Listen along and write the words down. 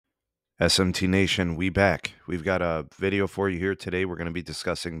SMT Nation, we back. We've got a video for you here today. We're going to be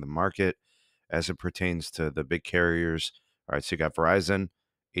discussing the market as it pertains to the big carriers. All right, so you got Verizon,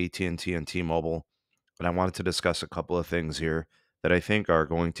 AT&T, and T-Mobile, and I wanted to discuss a couple of things here that I think are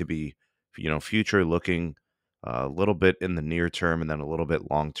going to be, future looking, a little bit in the near term, and then a little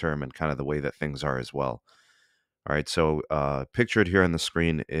bit long term, and kind of the way that things are as well. All right, so pictured here on the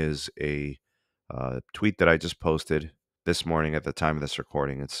screen is a tweet that I just posted this morning at the time of this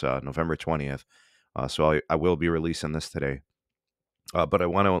recording. It's November 20th. So I will be releasing this today. But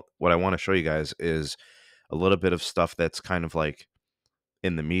what I want to show you guys is a little bit of stuff that's kind of like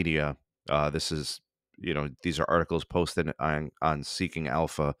in the media. This is, these are articles posted on Seeking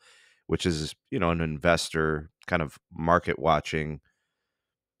Alpha, which is, an investor kind of market watching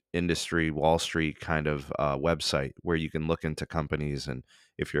industry Wall Street kind of website where you can look into companies, and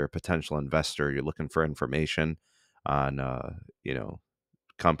if you're a potential investor, you're looking for information on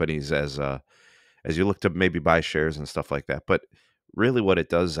companies as you look to maybe buy shares and stuff like that. But really, what it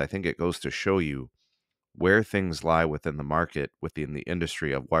does, I think, it goes to show you where things lie within the market, within the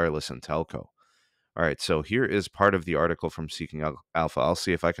industry of wireless and telco. All right, so here is part of the article from Seeking Alpha. I'll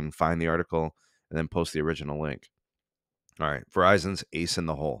see if I can find the article and then post the original link. All right, Verizon's ace in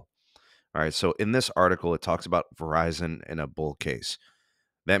the hole. All right, so in this article, it talks about Verizon in a bull case.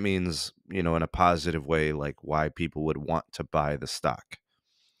 That means, in a positive way, like why people would want to buy the stock.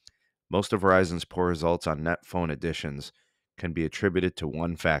 Most of Verizon's poor results on net phone additions can be attributed to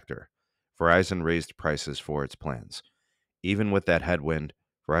one factor. Verizon raised prices for its plans. Even with that headwind,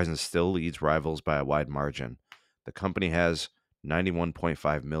 Verizon still leads rivals by a wide margin. The company has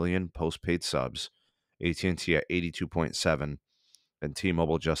 91.5 million postpaid subs, AT&T at 82.7, and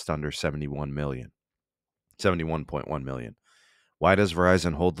T-Mobile just under 71 million. 71.1 million. Why does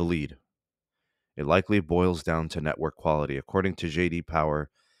Verizon hold the lead? It likely boils down to network quality. According to JD Power,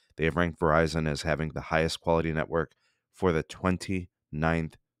 they have ranked Verizon as having the highest quality network for the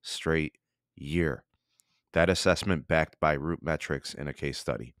 29th straight year. That assessment backed by Root Metrics in a case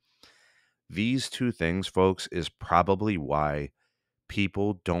study. These two things, folks, is probably why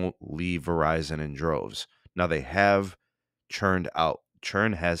people don't leave Verizon in droves. Now, they have churned out.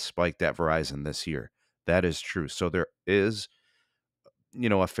 Churn has spiked at Verizon this year. That is true. So there is,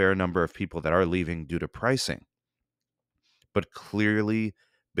 a fair number of people that are leaving due to pricing. But clearly,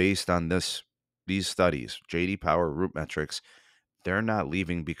 based on these studies, JD Power, Root Metrics, they're not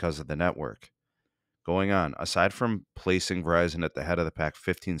leaving because of the network. Going on, aside from placing Verizon at the head of the pack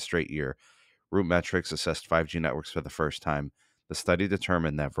 15 straight year, Root Metrics assessed 5G networks for the first time. The study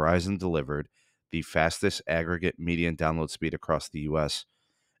determined that Verizon delivered the fastest aggregate median download speed across the U.S.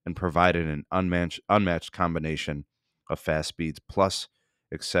 and provided an unmatched combination of fast speeds plus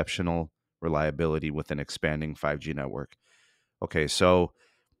exceptional reliability with an expanding 5G network. Okay, so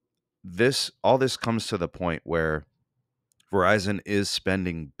all this comes to the point where Verizon is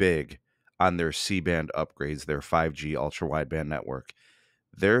spending big on their C-band upgrades, their 5G ultra-wideband network.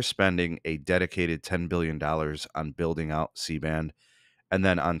 They're spending a dedicated $10 billion on building out C-band. And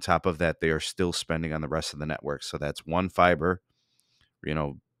then on top of that, they are still spending on the rest of the network. So that's one fiber,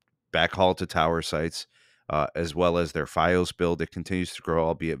 backhaul to tower sites, as well as their Fios build. It continues to grow,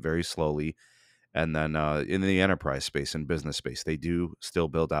 albeit very slowly. And then in the enterprise space and business space, they do still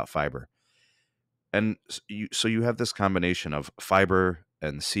build out fiber. And so you have this combination of fiber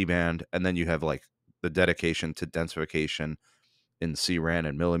and C-band, and then you have like the dedication to densification in C-RAN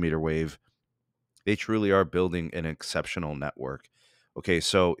and millimeter wave. They truly are building an exceptional network. Okay,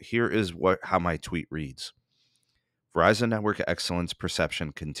 so here is how my tweet reads. Verizon network excellence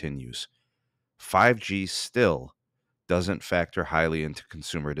perception continues. 5G still doesn't factor highly into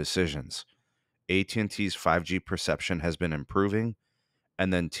consumer decisions. AT&T's 5G perception has been improving,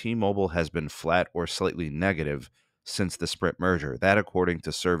 and then T-Mobile has been flat or slightly negative since the Sprint merger. That according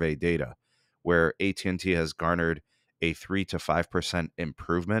to survey data, where AT&T has garnered a 3 to 5%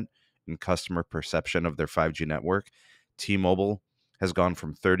 improvement in customer perception of their 5G network. T-Mobile has gone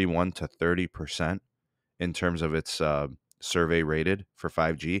from 31 to 30% in terms of its survey rated for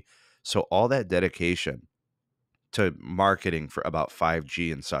 5G. So all that dedication to marketing for about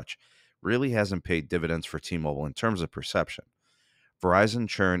 5G and such really hasn't paid dividends for T-Mobile in terms of perception. Verizon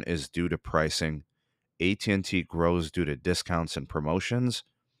churn is due to pricing. AT&T grows due to discounts and promotions.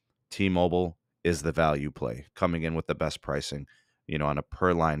 T-Mobile is the value play, coming in with the best pricing, on a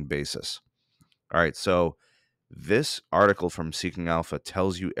per line basis. All right, so this article from Seeking Alpha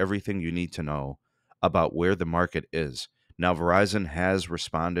tells you everything you need to know about where the market is. Now, Verizon has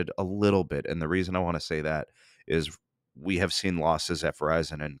responded a little bit, and the reason I want to say that is we have seen losses at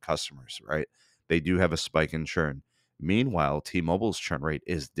Verizon and customers, right? They do have a spike in churn. Meanwhile, T-Mobile's churn rate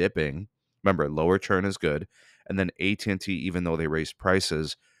is dipping. Remember, lower churn is good. And then AT&T, even though they raised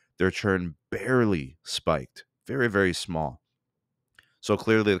prices, their churn barely spiked. Very, very small. So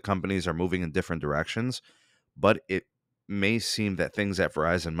clearly the companies are moving in different directions, but it may seem that things at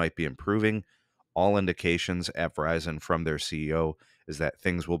Verizon might be improving. All indications at Verizon from their CEO is that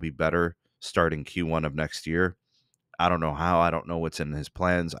things will be better starting Q1 of next year. I don't know how. I don't know what's in his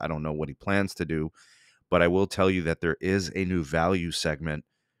plans. I don't know what he plans to do. But I will tell you that there is a new value segment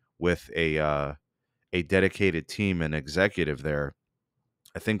with a dedicated team and executive there.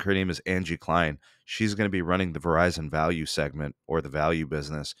 I think her name is Angie Klein. She's going to be running the Verizon value segment or the value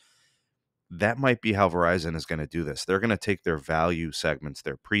business. That might be how Verizon is going to do this. They're going to take their value segments,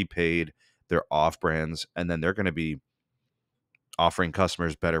 their prepaid, their off brands, and then they're going to be offering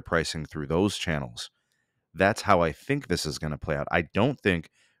customers better pricing through those channels. That's how I think this is going to play out. I don't think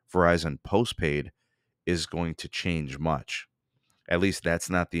Verizon postpaid is going to change much. At least that's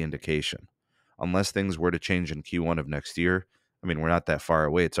not the indication. Unless things were to change in Q1 of next year. I mean, we're not that far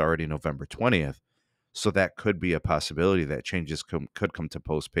away. It's already November 20th. So that could be a possibility that changes could come to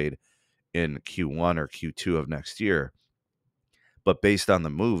postpaid in Q1 or Q2 of next year. But based on the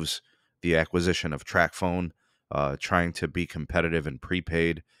moves, the acquisition of TracFone, trying to be competitive in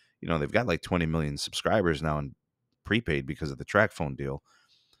prepaid, they've got like 20 million subscribers now in prepaid because of the TracFone deal.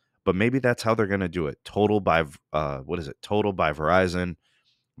 But maybe that's how they're going to do it. Total by Total by Verizon,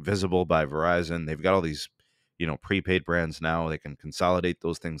 Visible by Verizon. They've got all these, prepaid brands now. They can consolidate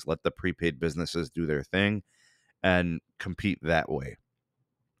those things, let the prepaid businesses do their thing, and compete that way.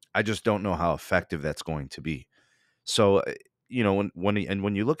 I just don't know how effective that's going to be. So,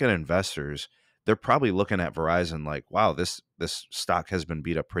 when you look at investors, they're probably looking at Verizon like, wow, this stock has been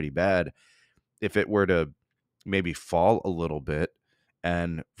beat up pretty bad. If it were to maybe fall a little bit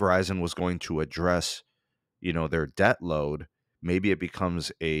and Verizon was going to address, their debt load, maybe it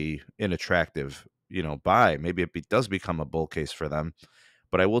becomes an attractive, buy. Maybe it does become a bull case for them.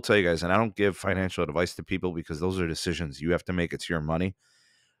 But I will tell you guys, and I don't give financial advice to people because those are decisions you have to make. It's your money.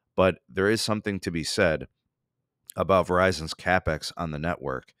 But there is something to be said about Verizon's capex on the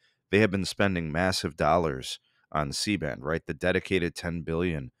network. They have been spending massive dollars on C-band, right? The dedicated $10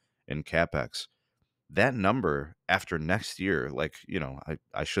 billion in capex. That number after next year,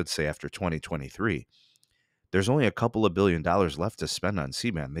 I should say after 2023, there's only a couple of $1 billion left to spend on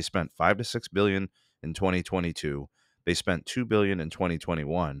C-band. They spent $5 to $6 billion in 2022. They spent $2 billion in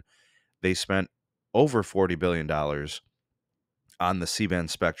 2021. They spent over $40 billion on the C-band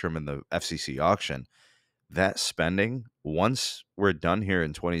spectrum in the FCC auction. That spending, once we're done here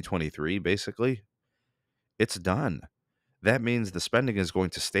in 2023, basically, it's done. That means the spending is going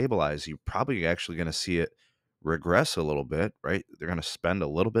to stabilize. You're probably actually going to see it regress a little bit, right? They're going to spend a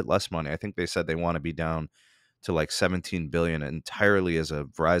little bit less money. I think they said they want to be down to like 17 billion entirely as a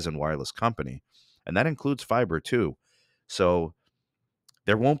Verizon wireless company. And that includes fiber too. So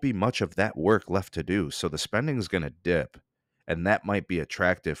there won't be much of that work left to do. So the spending is going to dip, and that might be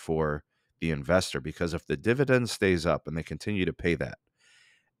attractive for the investor because if the dividend stays up and they continue to pay that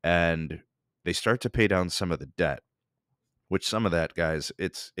and they start to pay down some of the debt, which some of that, guys,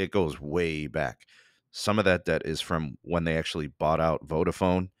 it goes way back. Some of that debt is from when they actually bought out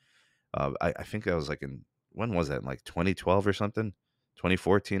Vodafone. I think that was when was that? In like 2012 or something?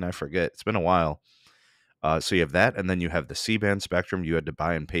 2014? I forget. It's been a while. So you have that, and then you have the C-band spectrum you had to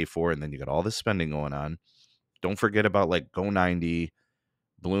buy and pay for, and then you got all this spending going on. Don't forget about like Go90,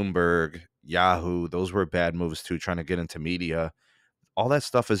 Bloomberg, Yahoo. Those were bad moves too, trying to get into media. All that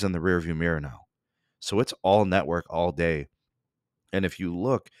stuff is in the rearview mirror now. So it's all network all day. And if you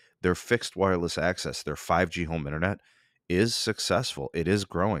look, their fixed wireless access, their 5G home internet is successful. It is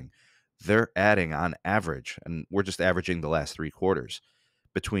growing. They're adding on average, and we're just averaging the last 3 quarters,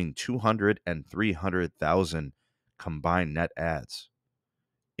 between 200 and 300,000 combined net adds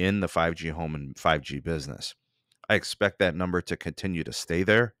in the 5G home and 5G business. I expect that number to continue to stay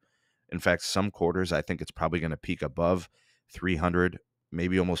there. In fact, some quarters, I think it's probably going to peak above 300,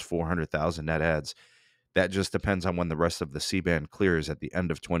 maybe almost 400,000 net adds. That just depends on when the rest of the C-band clears at the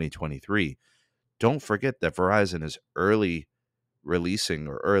end of 2023. Don't forget that Verizon is early releasing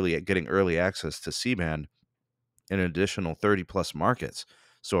or getting early access to C-band in an additional 30 plus markets.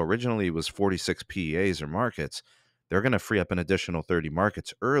 So originally it was 46 PEAs or markets. They're going to free up an additional 30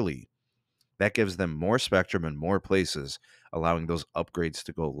 markets early. That gives them more spectrum in more places, allowing those upgrades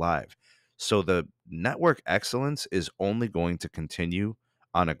to go live. So the network excellence is only going to continue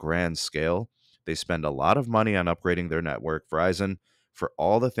on a grand scale. They spend a lot of money on upgrading their network. Verizon, for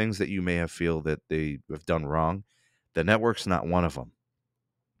all the things that you may have feel that they have done wrong, the network's not one of them.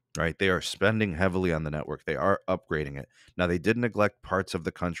 right? They are spending heavily on the network. They are upgrading it. Now, they did neglect parts of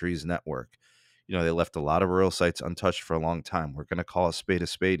the country's network. They left a lot of rural sites untouched for a long time. We're going to call a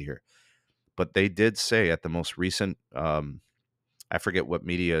spade here. But they did say at the most recent, I forget what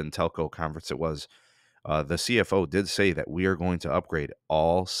media and telco conference it was, the CFO did say that we are going to upgrade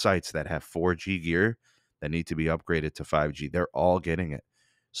all sites that have 4G gear that need to be upgraded to 5G. They're all getting it.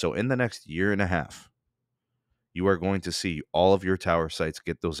 So in the next year and a half, you are going to see all of your tower sites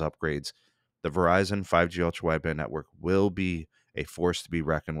get those upgrades. The Verizon 5G ultra wideband network will be a force to be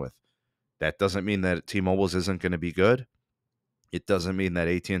reckoned with. That doesn't mean that T-Mobile's isn't going to be good. It doesn't mean that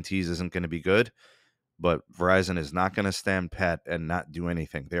AT&T's isn't going to be good. But Verizon is not going to stand pat and not do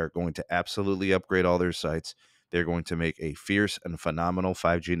anything. They are going to absolutely upgrade all their sites. They're going to make a fierce and phenomenal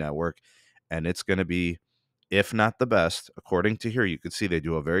 5G network. And it's going to be, if not the best, according to here, you could see they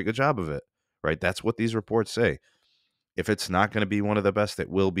do a very good job of it, right? That's what these reports say. If it's not going to be one of the best, it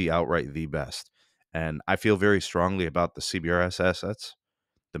will be outright the best. And I feel very strongly about the CBRS assets,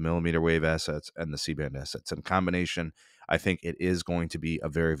 the millimeter wave assets, and the C-band assets. In combination, I think it is going to be a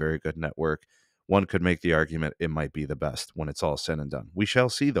very, very good network. One could make the argument it might be the best when it's all said and done. We shall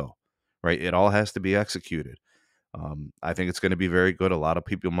see, though, right? It all has to be executed. I think it's going to be very good. A lot of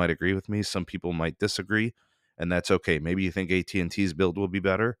people might agree with me. Some people might disagree, and that's okay. Maybe you think AT&T's build will be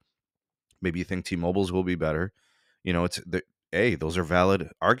better. Maybe you think T-Mobile's will be better. Those are valid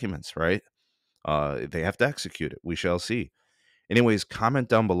arguments, right? They have to execute it. We shall see. Anyways, comment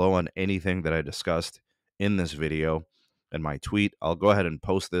down below on anything that I discussed in this video and my tweet. I'll go ahead and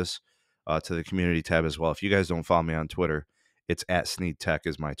post this to the community tab as well. If you guys don't follow me on Twitter, it's @SneedTech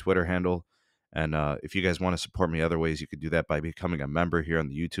is my Twitter handle. And if you guys want to support me other ways, you could do that by becoming a member here on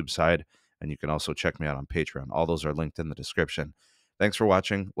the YouTube side. And you can also check me out on Patreon. All those are linked in the description. Thanks for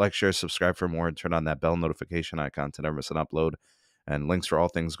watching. Like, share, subscribe for more, and turn on that bell notification icon to never miss an upload. And links for all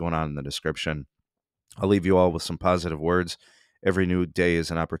things going on in the description. I'll leave you all with some positive words. Every new day is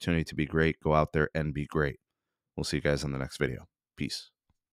an opportunity to be great. Go out there and be great. We'll see you guys in the next video. Peace.